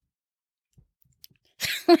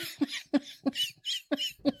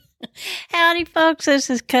Howdy, folks. This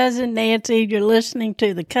is Cousin Nancy. You're listening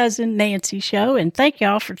to the Cousin Nancy Show, and thank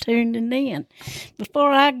y'all for tuning in.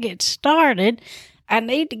 Before I get started, I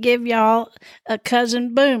need to give y'all a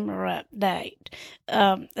Cousin Boomer update.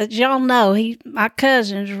 As y'all know, my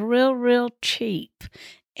cousin's real cheap,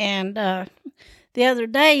 and the other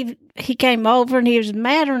day he came over and he was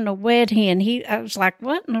madder than a wet hen. I was like,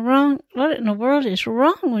 what in the world is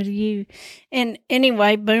wrong with you? And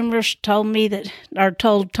anyway, Boomers told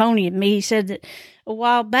Tony and me, he said that a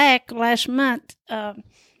while back, last month,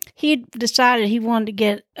 he decided he wanted to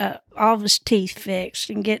get all of his teeth fixed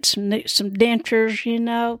and get some dentures,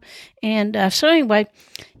 And so anyway,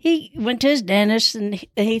 he went to his dentist and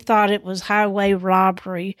he thought it was highway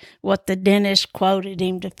robbery what the dentist quoted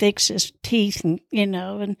him to fix his teeth,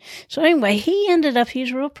 And so anyway,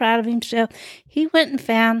 he's real proud of himself. He went and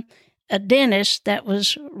found a dentist that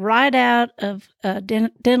was right out of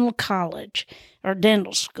dental college or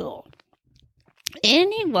dental school.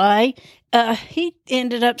 Anyway, he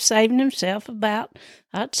ended up saving himself about,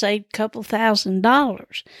 I'd say, a couple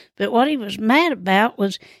 $1,000. But what he was mad about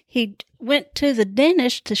was he went to the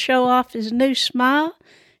dentist to show off his new smile,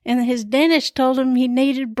 and his dentist told him he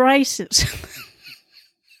needed braces.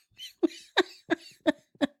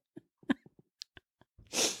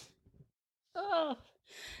 Oh,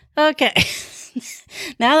 okay.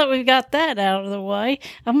 Now that we've got that out of the way,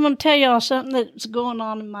 I'm going to tell y'all something that's going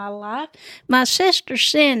on in my life. My sister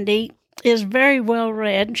Cindy is very well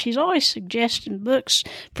read, and she's always suggesting books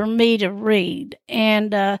for me to read.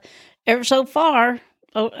 And ever so far,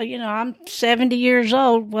 I'm 70 years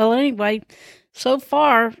old. Well, anyway, so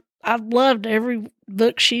far, I've loved every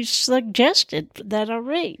book she's suggested that I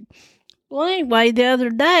read. Well, anyway, the other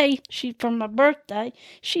day, for my birthday,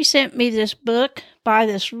 she sent me this book by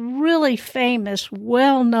this really famous,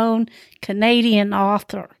 well-known Canadian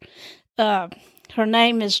author. Her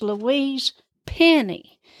name is Louise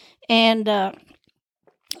Penny, and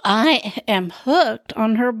I am hooked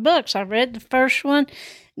on her books. I read the first one,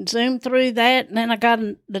 zoomed through that, and then I got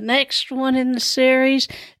the next one in the series.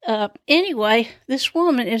 Anyway, this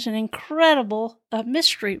woman is an incredible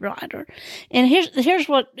mystery writer. And here's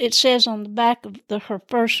what it says on the back of her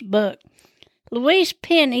first book. Louise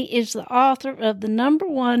Penny is the author of the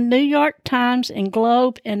 #1 New York Times and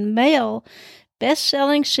Globe and Mail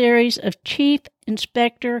best-selling series of Chief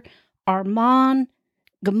Inspector Armand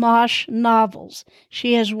Gamache novels.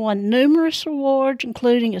 She has won numerous awards,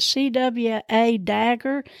 including a CWA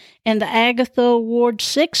Dagger and the Agatha Award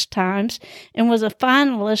 6 times, and was a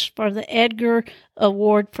finalist for the Edgar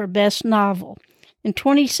Award for Best Novel. In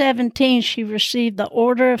 2017, she received the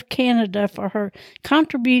Order of Canada for her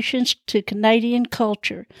contributions to Canadian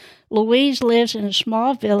culture. Louise lives in a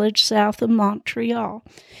small village south of Montreal.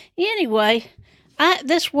 Anyway,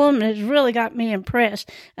 this woman has really got me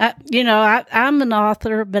impressed. I'm an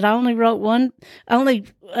author, but I only wrote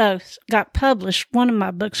got published. One of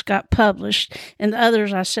my books got published, and the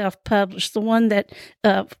others I self-published. The one that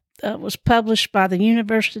was published by the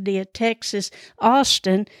University of Texas,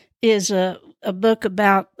 Austin, is a book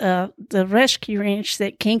about the rescue ranch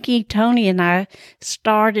that Kinky, Tony, and I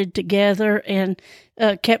started together and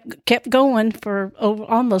kept going for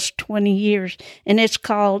almost 20 years. And it's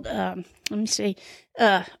called, The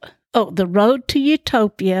Road to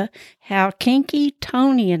Utopia, How Kinky,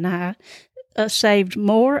 Tony, and I Saved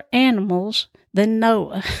More Animals Than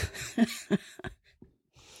Noah.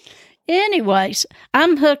 Anyways,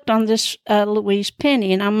 I'm hooked on this Louise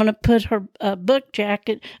Penny, and I'm going to put her book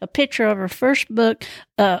jacket, a picture of her first book,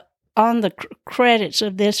 on the credits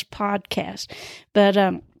of this podcast.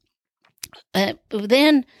 But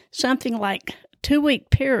within something like 2-week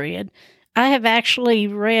period, I have actually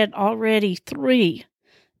read already 3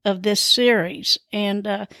 of this series. And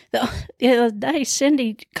the other day,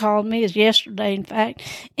 Cindy called me, as yesterday, in fact,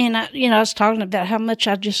 and I was talking about how much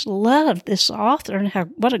I just love this author and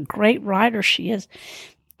what a great writer she is.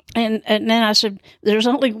 And then I said, there's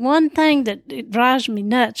only one thing that drives me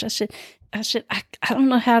nuts. I said, I don't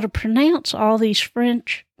know how to pronounce all these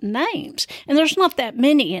French names. And there's not that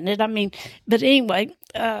many in it. But anyway,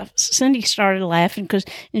 Cindy started laughing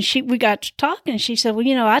we got to talking, and she said,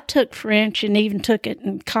 well, I took French and even took it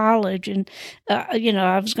in college. And,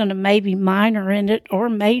 I was going to maybe minor in it or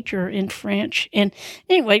major in French. And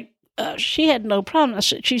anyway, she had no problem.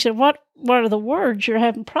 She said, what are the words you're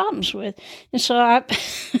having problems with? And so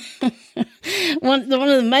one of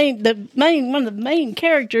the main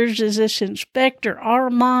characters is this Inspector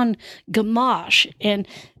Armand Gamache, and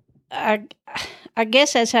I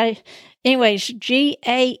guess that's how. Anyways,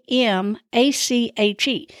 Gamache,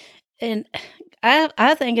 and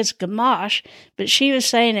I think it's gamache, but she was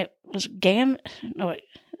saying it was no,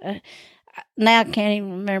 now I can't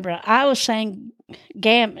even remember. I was saying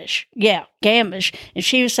gamish. Yeah, gamish. And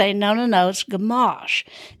she was saying, no, it's gamache.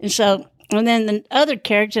 And then the other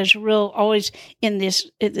characters always in this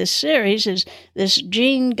series is this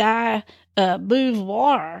Jean Guy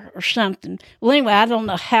Beauvoir or something. Well, anyway, I don't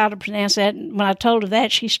know how to pronounce that. And when I told her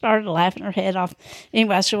that, she started laughing her head off.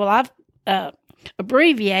 Anyway, I said, well, I've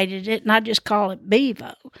abbreviated it, and I just call it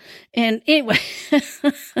Bevo. And anyway,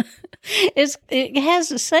 it has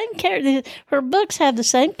the same character. Her books have the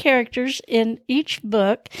same characters in each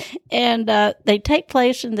book, and they take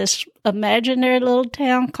place in this imaginary little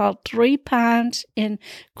town called Three Pines in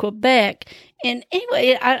Quebec. And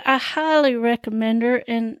anyway, I highly recommend her,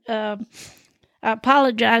 and I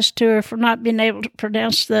apologize to her for not being able to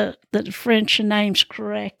pronounce the French names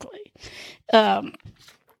correctly.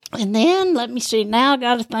 And then, let me see, now I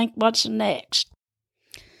got to think what's next.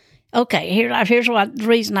 Okay, here's the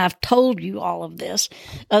reason I've told you all of this,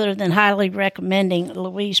 other than highly recommending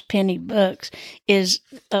Louise Penny books, is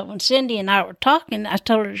when Cindy and I were talking, I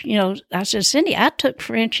told her, I said, Cindy, I took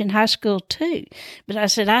French in high school too, but I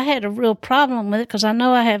said I had a real problem with it because I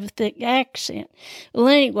know I have a thick accent. Well,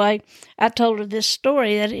 anyway, I told her this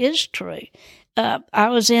story that is true. I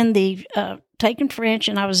was in taking French,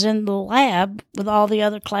 and I was in the lab with all the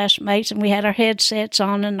other classmates, and we had our headsets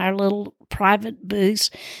on in our little private booths.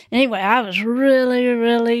 Anyway, I was really,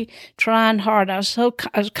 really trying hard. I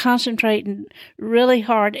was concentrating really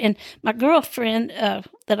hard. And my girlfriend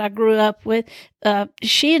that I grew up with,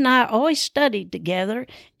 she and I always studied together.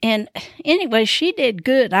 And anyway, she did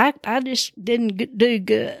good. I just didn't do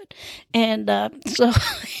good. And so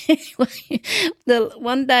anyway,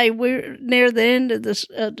 one day we were near the end of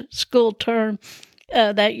the school term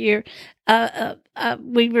that year.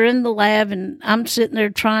 We were in the lab, and I'm sitting there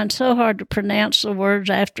trying so hard to pronounce the words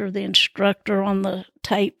after the instructor on the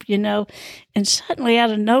tape, and suddenly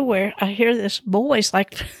out of nowhere, I hear this voice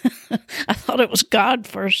like, I thought it was God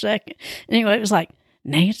for a second. Anyway, it was like,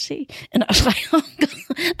 Nancy? And I was like, oh God.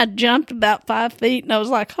 I jumped about 5 feet, and I was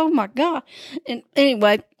like, oh my God. And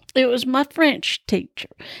anyway, it was my French teacher.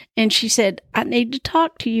 And she said, I need to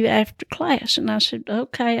talk to you after class. And I said,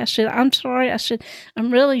 okay. I said, I'm sorry. I said,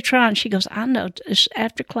 I'm really trying. She goes, I know. It's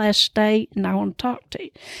after class, stay, and I want to talk to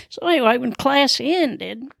you. So anyway, when class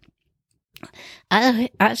ended, I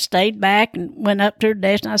stayed back and went up to her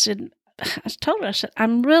desk, and I told her, I said,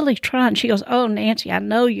 I'm really trying. She goes, oh, Nancy, I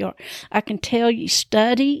know you're. I can tell you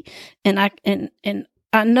study, and I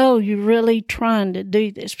know you're really trying to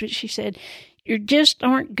do this. But she said, you just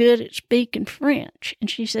aren't good at speaking French. And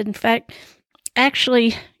she said, in fact,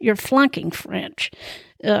 actually, you're flunking French.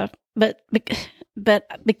 But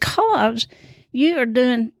because you are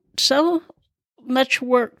doing so much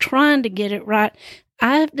work trying to get it right,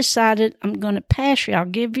 I've decided I'm going to pass you. I'll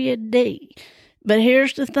give you a D. But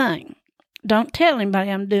here's the thing. Don't tell anybody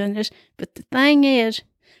I'm doing this. But the thing is,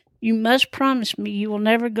 you must promise me you will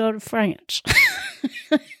never go to France.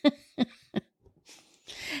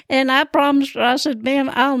 And I promised her, I said, ma'am,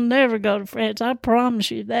 I'll never go to France. I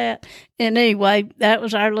promise you that. And anyway, that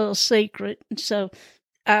was our little secret. And so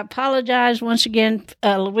I apologize once again,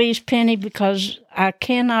 Louise Penny, because I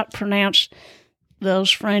cannot pronounce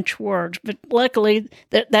those French words. But luckily,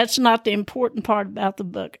 that's not the important part about the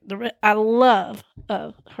book. I love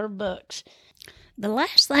her books. The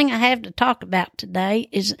last thing I have to talk about today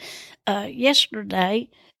is yesterday,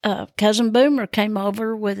 Cousin Boomer came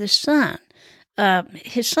over with his son.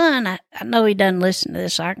 His son, I know he doesn't listen to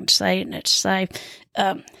this, so I can say it and it's safe.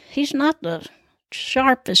 He's not the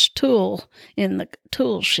sharpest tool in the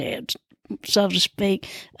tool shed, so to speak.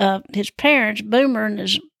 His parents, Boomer and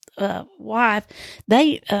his wife,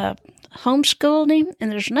 they homeschooled him,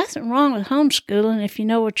 and there's nothing wrong with homeschooling if you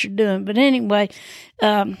know what you're doing. But anyway,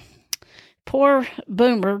 poor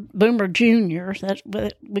Boomer Jr., that's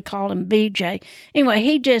what we call him, BJ. Anyway,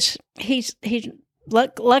 he's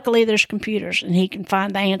luckily there's computers and he can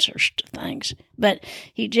find the answers to things, but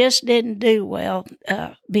he just didn't do well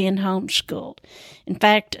being homeschooled. In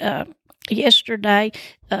fact, yesterday,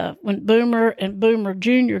 when Boomer and Boomer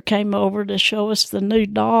Jr. came over to show us the new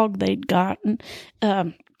dog they'd gotten,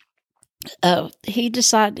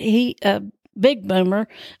 Big Boomer,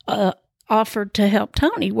 offered to help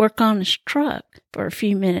Tony work on his truck for a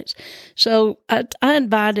few minutes. So I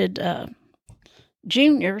invited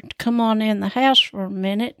Junior to come on in the house for a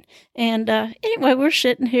minute. And anyway, we're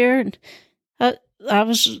sitting here, and I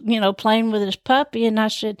was, playing with his puppy, and I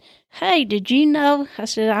said, hey, did you know? I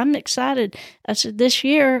said, I'm excited. I said, this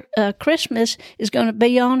year, Christmas is going to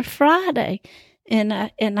be on Friday. And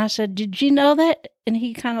I said, did you know that? And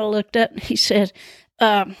he kind of looked up and he said,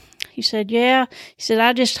 yeah. He said,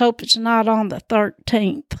 I just hope it's not on the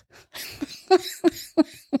 13th.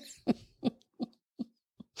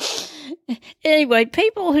 Anyway,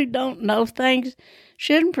 people who don't know things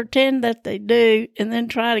shouldn't pretend that they do and then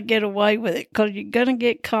try to get away with it, because you're going to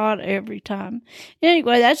get caught every time.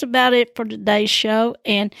 Anyway, that's about it for today's show.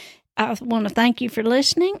 And I want to thank you for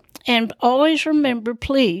listening. And always remember,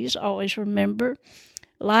 please always remember,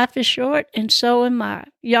 life is short and so am I.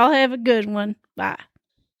 Y'all have a good one. Bye.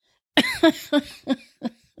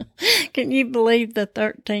 Can you believe the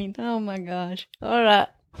 13th? Oh my gosh. All right.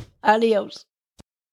 Adios.